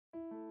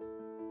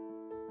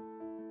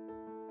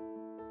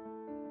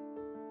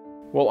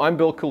Well, I'm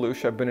Bill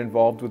Kalush. I've been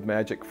involved with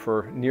magic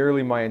for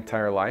nearly my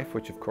entire life,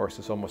 which of course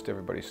is almost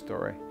everybody's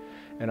story.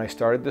 And I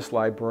started this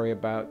library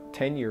about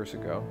 10 years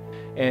ago.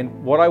 And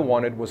what I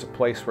wanted was a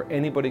place where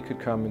anybody could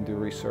come and do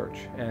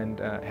research and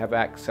have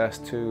access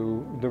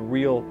to the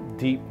real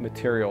deep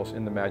materials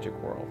in the magic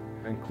world,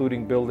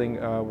 including building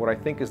what I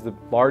think is the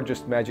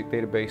largest magic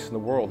database in the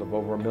world of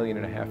over 1.5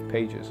 million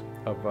pages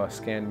of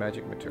scanned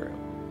magic material.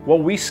 Well,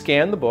 we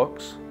scan the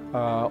books,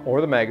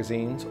 or the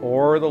magazines,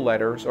 or the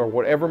letters, or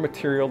whatever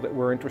material that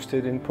we're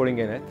interested in putting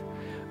in it.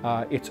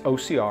 It's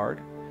OCR'd,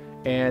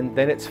 and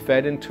then it's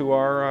fed into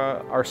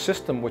our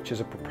system, which is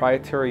a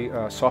proprietary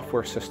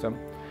software system.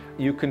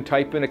 You can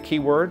type in a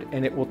keyword,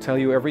 and it will tell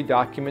you every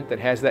document that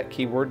has that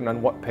keyword and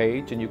on what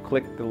page, and you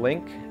click the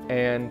link,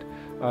 and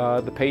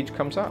the page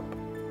comes up.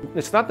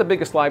 It's not the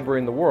biggest library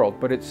in the world,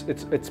 but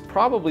it's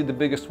probably the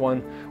biggest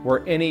one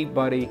where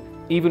anybody,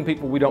 even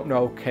people we don't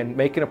know, can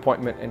make an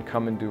appointment and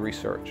come and do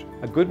research.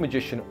 A good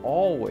magician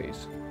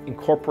always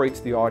incorporates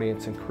the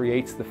audience and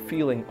creates the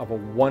feeling of a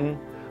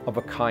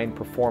one-of-a-kind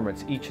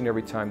performance each and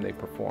every time they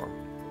perform.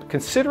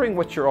 Considering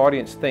what your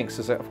audience thinks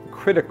is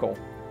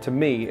to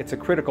me, it's a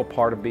critical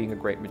part of being a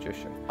great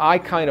magician. I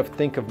kind of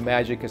think of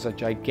magic as a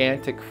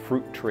gigantic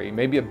fruit tree,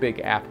 maybe a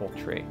big apple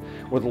tree,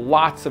 with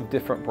lots of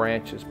different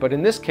branches. But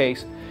in this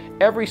case,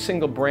 every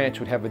single branch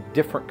would have a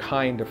different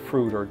kind of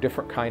fruit or a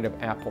different kind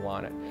of apple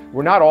on it.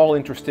 We're not all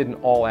interested in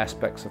all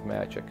aspects of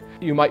magic.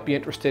 You might be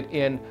interested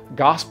in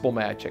gospel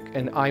magic,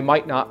 and I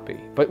might not be,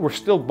 but we're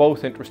still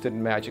both interested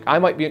in magic. I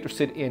might be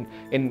interested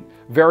in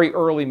very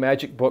early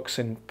magic books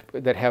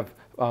that have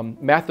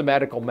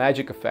mathematical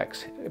magic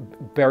effects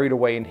buried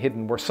away and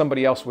hidden, where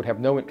somebody else would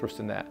have no interest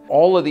in that.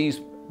 All of these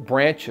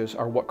branches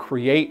are what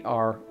create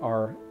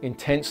our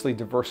intensely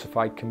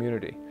diversified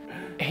community.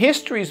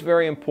 History is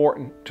very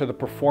important to the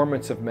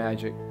performance of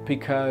magic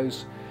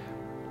because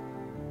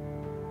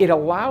it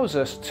allows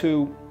us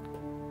to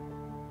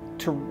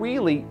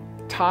really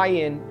tie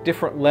in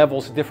different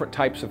levels, different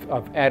types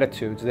of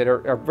attitudes that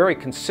are very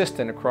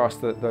consistent across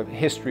the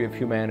history of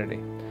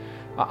humanity.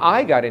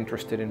 I got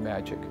interested in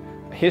magic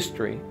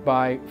history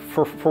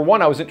for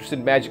one, I was interested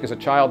in magic as a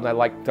child, and I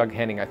liked Doug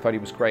Henning. I thought he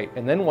was great.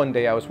 And then one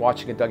day I was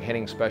watching a Doug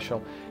Henning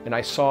special, and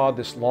I saw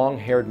this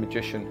long-haired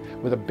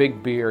magician with a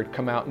big beard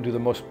come out and do the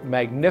most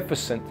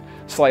magnificent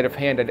sleight of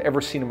hand I'd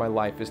ever seen in my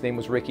life. His name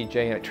was Ricky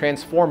Jay, and it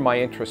transformed my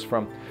interest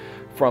from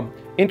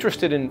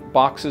interested in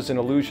boxes and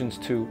illusions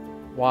to,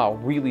 wow,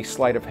 really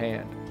sleight of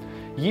hand.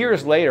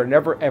 Years later,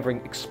 never ever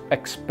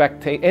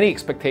any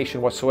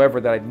expectation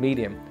whatsoever that I'd meet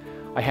him,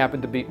 I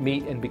happened to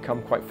meet and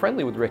become quite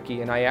friendly with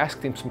Ricky, and I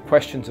asked him some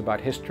questions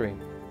about history.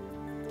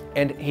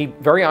 And he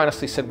very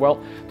honestly said,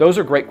 well, those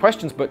are great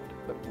questions, but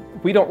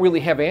we don't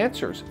really have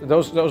answers.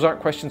 Those aren't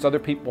questions other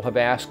people have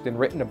asked and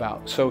written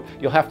about, so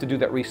you'll have to do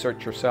that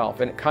research yourself.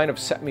 And it kind of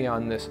set me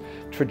on this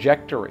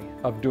trajectory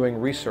of doing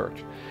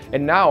research.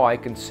 And now I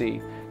can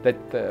see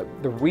that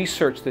the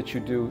research that you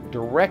do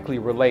directly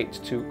relates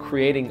to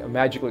creating a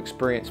magical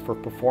experience for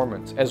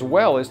performance, as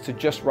well as to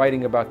just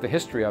writing about the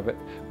history of it,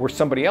 where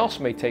somebody else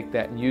may take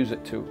that and use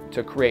it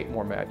to create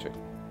more magic.